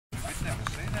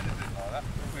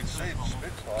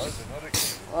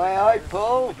Aye,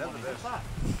 Paul.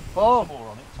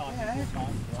 Paul.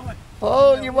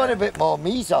 Paul, you want a bit more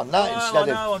meat on that instead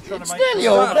of... It's nearly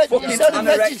over. It's not a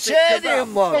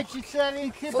vegetarian one.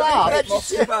 Vegetarian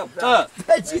kebab.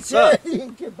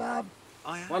 Vegetarian kebab.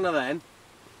 One of them.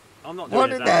 I'm not doing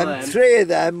one of them, three of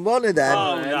them, one of them.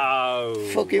 Oh no!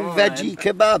 Fucking veggie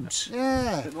kebabs.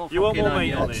 Yeah. You want more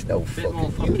meat on it? No bit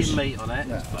more fucking meat on it.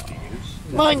 Yeah.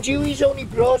 Mind you, he's only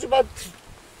brought about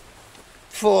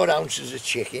 4 ounces of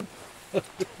chicken.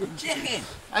 Chicken!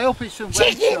 I hope it's some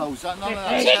Waitrose, none of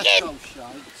that Tesco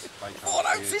shite. 4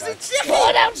 ounces of chicken!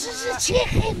 4 ounces of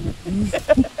chicken!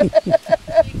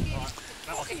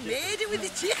 Fucking murder with the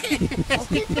chicken!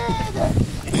 Fucking murder!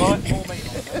 Right, more meat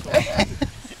on it.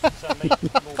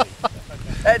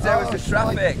 Ed, there was the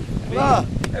traffic. What?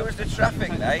 It was the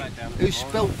traffic, mate. Who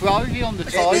spilled brandy on the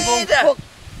table?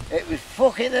 It was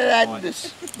fucking horrendous.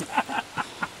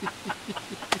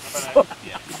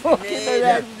 Fucking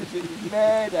horrendous. It was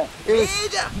murder. It was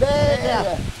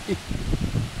murder.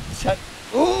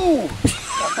 Ooh!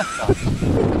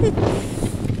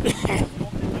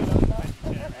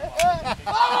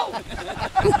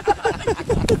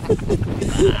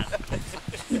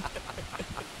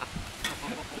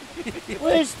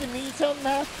 Where's the meat on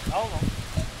that? Hold on.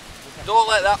 Don't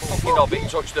let that fucking hobbit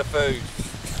touch the food.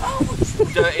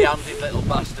 Dirty-handed little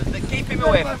bastard. They keep him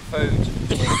away from food.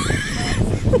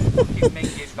 Fucking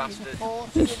minging bastard.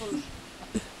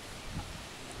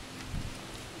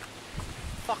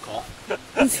 Fuck off.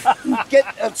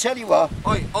 I'll tell you what.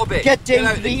 Oi, hobbit. Get Dave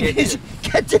Leavers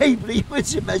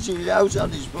to measure it out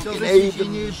on his fucking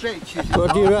apron.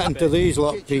 What do you reckon to these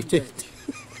lot, Peter?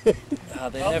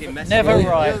 They're never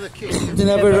right. They're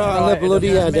never right on their bloody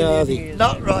head, are they?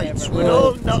 Not right. We're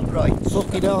all not right.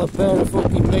 Fucking hell, a pair of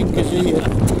fucking minkers here.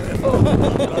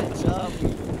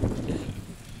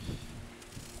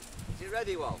 Is he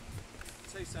ready, Wal?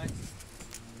 2 seconds.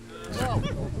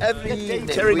 Every evening.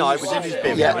 Terry Knight was in his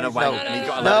bivvy having a wank and he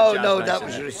got a load of jazz that mags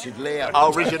was in it. Richard Lee.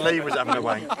 Oh, Richard Lee was having a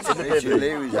wank in the Richard Lee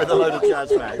bivvy was with a load of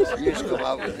jazz mags. He used to go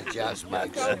out with the jazz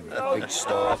mags and a big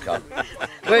stalk on.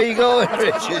 Where you going,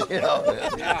 Richard? You know.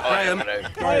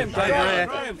 Graham,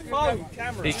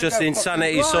 he's just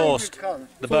insanity sourced. The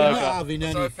Not burger. having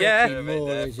any fucking Yeah.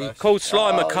 more, is he? Called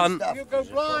Slime a cunt. You go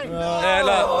blind. Yeah,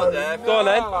 look. Go on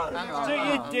then. Do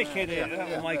your dick in it, that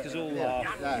will make us all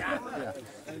laugh.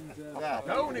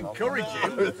 Don't encourage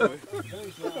him.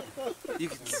 You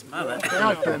can smell it.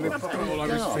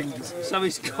 So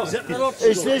he's got...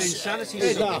 Is this... That's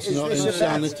not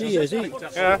insanity, is it?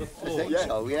 Yeah. I think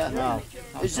so, yeah.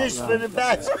 Is this for the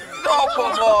bet? Don't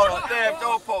put more on, Dave.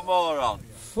 Don't put more on.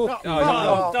 Fucking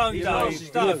No, don't, Dave.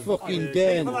 You're Don't. fucking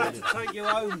dead. We'll have to take you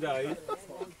home, Dave.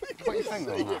 Put your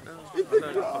finger on that.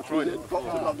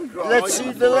 Let's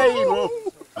see the label.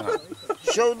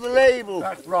 Show the label.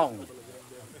 That's wrong.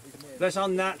 That's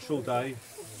unnatural, Dave.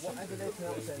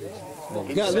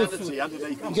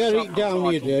 Get it down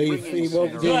here, Dave. He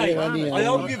won't do it anyhow. I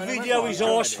hope you video his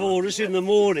arse for us in the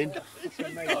morning.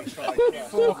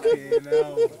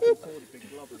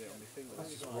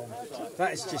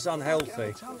 That is just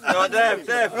unhealthy. No, Dave,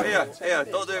 here,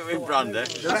 don't do it with brandy.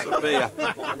 That's the beer.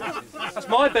 That's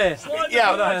my beer.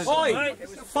 Yeah, oi,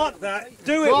 fuck that.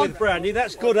 Do it with brandy,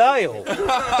 that's good ale.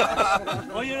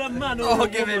 Oh, you're a man or Oh,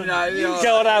 give him that.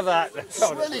 Go on, have that.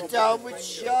 Smell it down with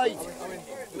shite.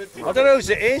 I don't know whose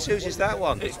it is. Whose is that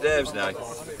one? It's Dave's now.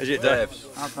 Is it Dave's?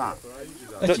 Have that.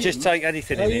 Don't just take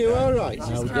anything Are in you it. alright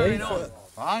now, Dave?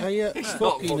 Are you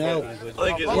fucking hell? I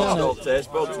think it's got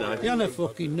taste buds now. You're not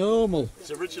fucking normal.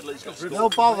 So Richard Lee's got No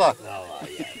bother.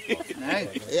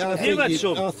 Yeah, I Have you had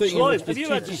some? I think you Slime, must have you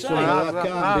had the titty same? some. I can't be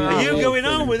Are you right. going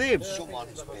home with him?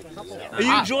 Are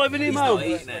you driving him home?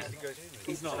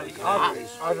 He's not eating it. I'm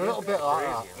a little bit like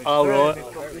that. Oh, right.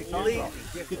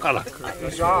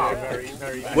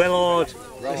 Well, hard.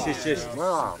 This is just...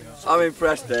 I'm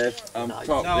impressed, Dave. I'm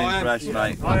properly impressed,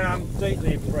 mate. I am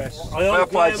deeply impressed. I Well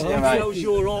hope played, Graham mate. shows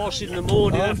your arse in the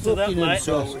morning I'm after that, fucking mate.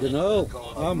 impressed and all.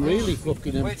 I'm really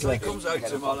fucking Wait till he impressed. comes out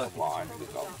tomorrow.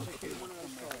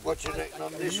 What you reckon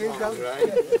on this one,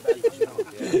 right?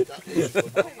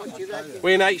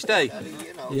 We in HD?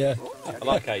 Yeah. I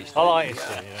like HD. I like it,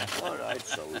 yeah. All right,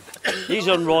 so... He's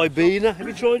on Ribena. Have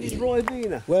you tried his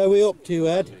Ribena? Where are we up to,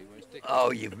 Ed? Oh,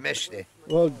 you've missed it.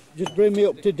 Well, just bring me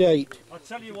up to date. I'll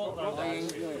tell you what, though,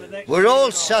 the next... We're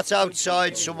all sat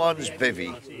outside someone's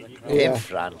bivvy in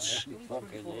France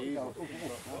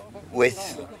with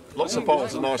lots of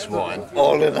bottles of nice wine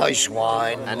all the nice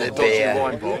wine and the a dodgy beer.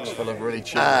 wine box full of really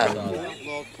cheap. And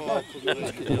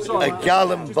a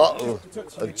gallon bottle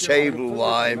of table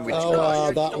wine, which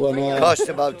that one. cost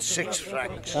about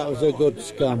 £6. That was a good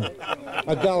scam.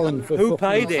 A gallon for. Who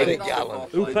paid A it? gallon.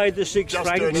 Who paid the £6?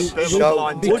 So,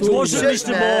 It wasn't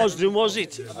Mr. Marsden, was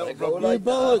it? go like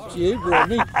bollocks, you,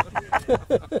 Brummy.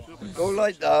 Go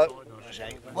like that.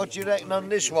 What do you reckon on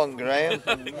this one, Graham?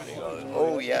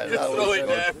 Oh yeah, that was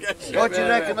good. What do you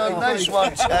reckon on this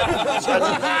one, Terry?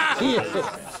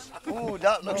 Oh,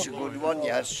 that looks a good one,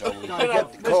 yes. So we can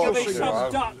get the There's course.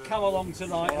 some duck come along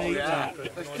tonight and eat that.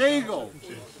 Seagull.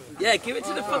 Yeah, give it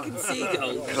to the fucking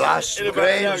seagull. Glass,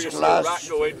 Graham's glass.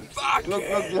 Look.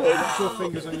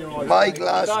 My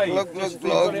glass, look.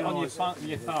 Put it on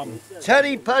your thumb.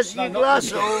 Terry, pass your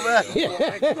glass over.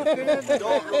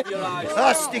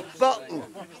 Plastic bottle.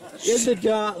 In the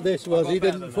dark, this was. He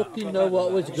didn't fucking know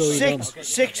what was going on.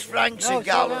 £6 a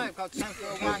gallon.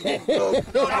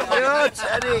 Yeah,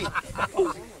 Terry.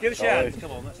 Give us a hand.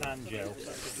 Come on, that's hand gel.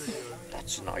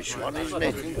 That's a nice one, isn't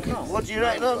it? What do you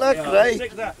reckon on that, Gray?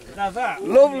 Stick that. Now that.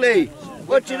 Lovely.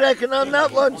 What do you reckon on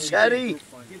that one, Terry?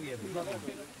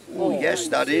 Oh, yes,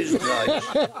 that is nice.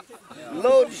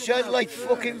 Load of shit like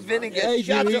fucking vinegar. Hey,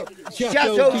 Chateau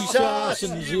sauce.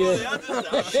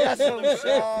 Chateau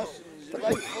sauce.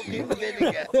 Like fucking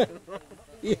vinegar.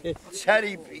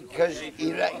 Terry, because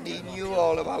he reckoned he knew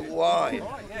all about wine.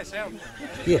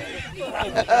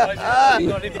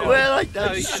 Well, like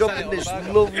that's something this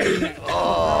lovely.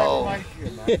 Oh,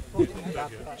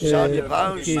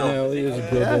 £100. You know, he was a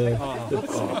good.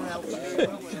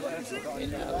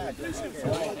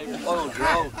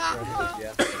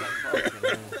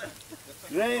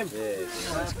 Graham,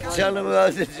 tell him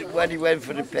about it when he went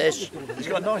for the piss. He's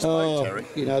got a nice boat, Terry.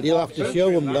 You know, you'll have to show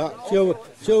him that.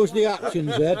 Shows the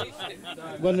actions, Ed.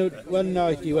 One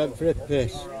night he went for a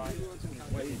piss.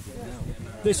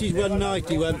 This is one night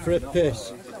he went for a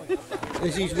piss.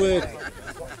 This is where.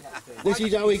 This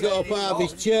is how he got up out of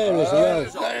his chair as well.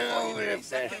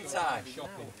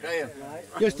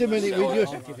 Just a minute,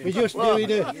 we're just doing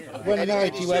it. One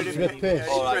night he went for a piss.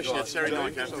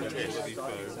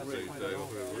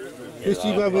 This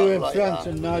is when we were in France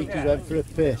and night he went for a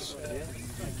piss.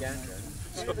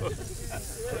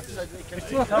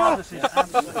 Mr. Cardus is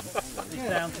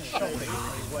down to shopping at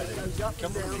his wedding.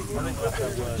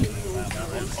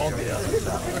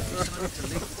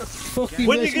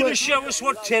 When are you going to show us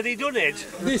what Teddy done it?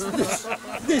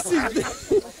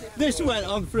 This went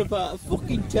on for about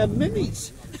fucking 10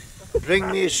 minutes. Bring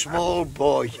me a small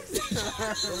boy.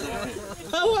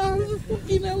 Oh,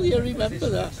 fucking hell, you remember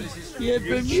that? Yeah,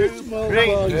 bring me a small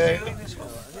boy.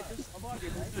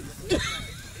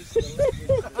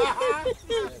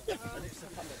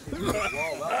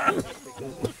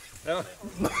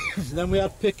 Then we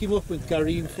had to pick him up and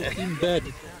carry him fucking bed.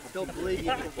 Did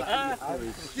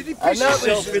he piss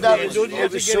himself in there? Did you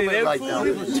have to get it out for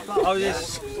him? Oh,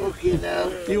 yes.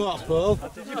 You what, Paul?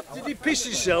 Did he piss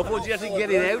himself or did you have to get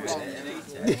it out?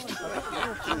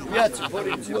 We had to put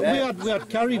him to bed. We had to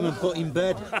carry him and put him in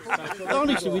bed.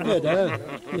 Honestly, we did, Yeah,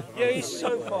 he's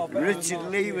so far back. Richard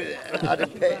Lee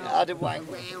had a wank.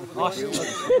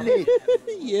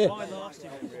 Yeah,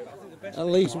 at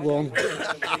least one.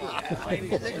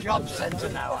 The job centre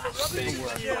now.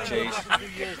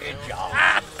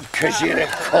 Because you're a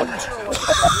cunt.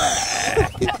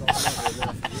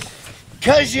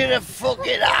 Because you're a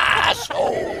fucking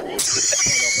asshole.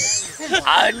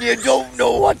 And you don't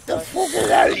know what the fucking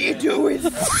hell you're doing.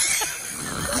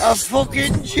 A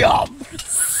fucking job.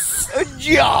 A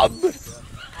job.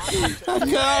 I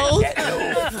can't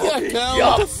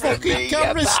hold the fucking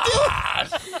camera still.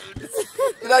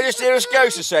 Did I just hear a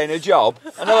scouser saying a job?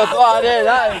 I never thought I'd hear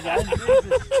that again.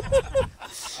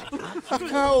 I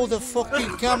can't hold the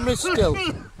fucking camera still.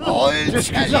 Oh, it's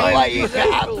tell you why you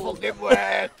can't fucking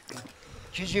work.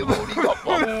 Because you've only got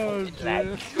one fucking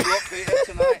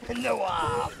leg. No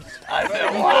arms. And no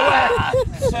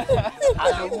arms.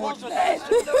 And a wood leg.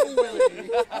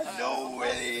 No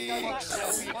wings.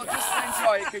 Just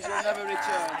enjoy it because you'll never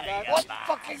return. What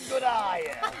fucking good are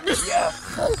you? Yeah,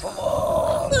 come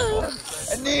on.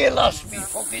 And Neil lost me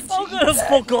fucking teeth. I'm going to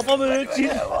fuck off, I'm hurting.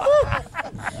 I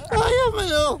am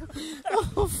at all.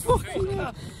 Oh, fucking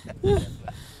hell.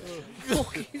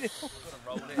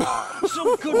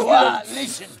 Some good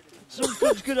Listen. Some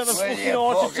goods could have a fucking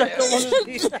heart attack on one of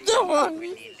these.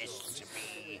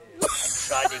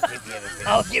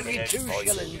 I'll give you 2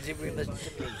 shillings if we listen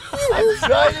to me. I'm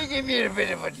trying to give you a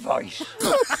bit of advice.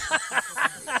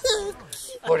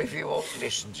 But if you won't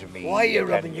listen to me... Why are you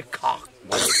rubbing your cock?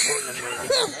 Are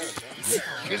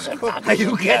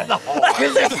you getting the hall?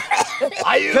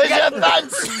 Are you getting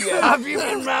fancy? Have you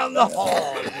been round the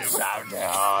hall? round the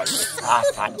heart. I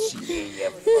fancy you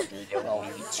fucking old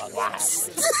twat.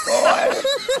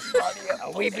 Boy,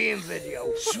 are we being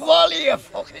video? Swallow your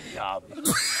fucking knob. You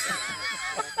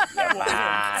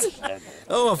bastard.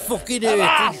 Oh, I fucking hate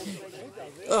it.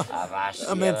 Oh,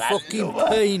 I'm in fucking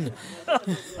pain.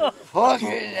 Fucking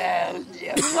hell.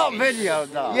 It's not video,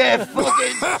 though. Yeah,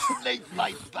 fucking snake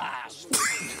my bastard.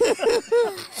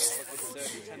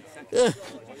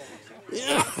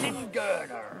 Fucking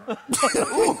girder.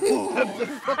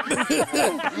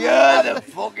 You're the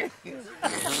fucking.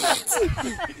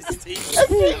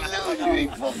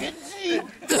 Fucking teeth.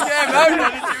 Yeah, man,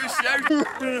 ready to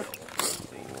shout.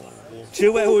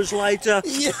 2 hours later.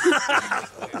 Is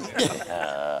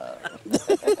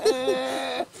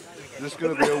this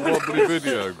going to be a wobbly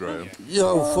video, Graham?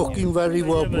 Yo, fucking very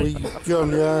wobbly,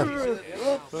 John, yeah.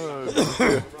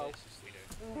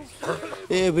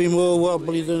 It'll be more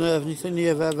wobbly than anything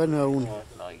you've ever known.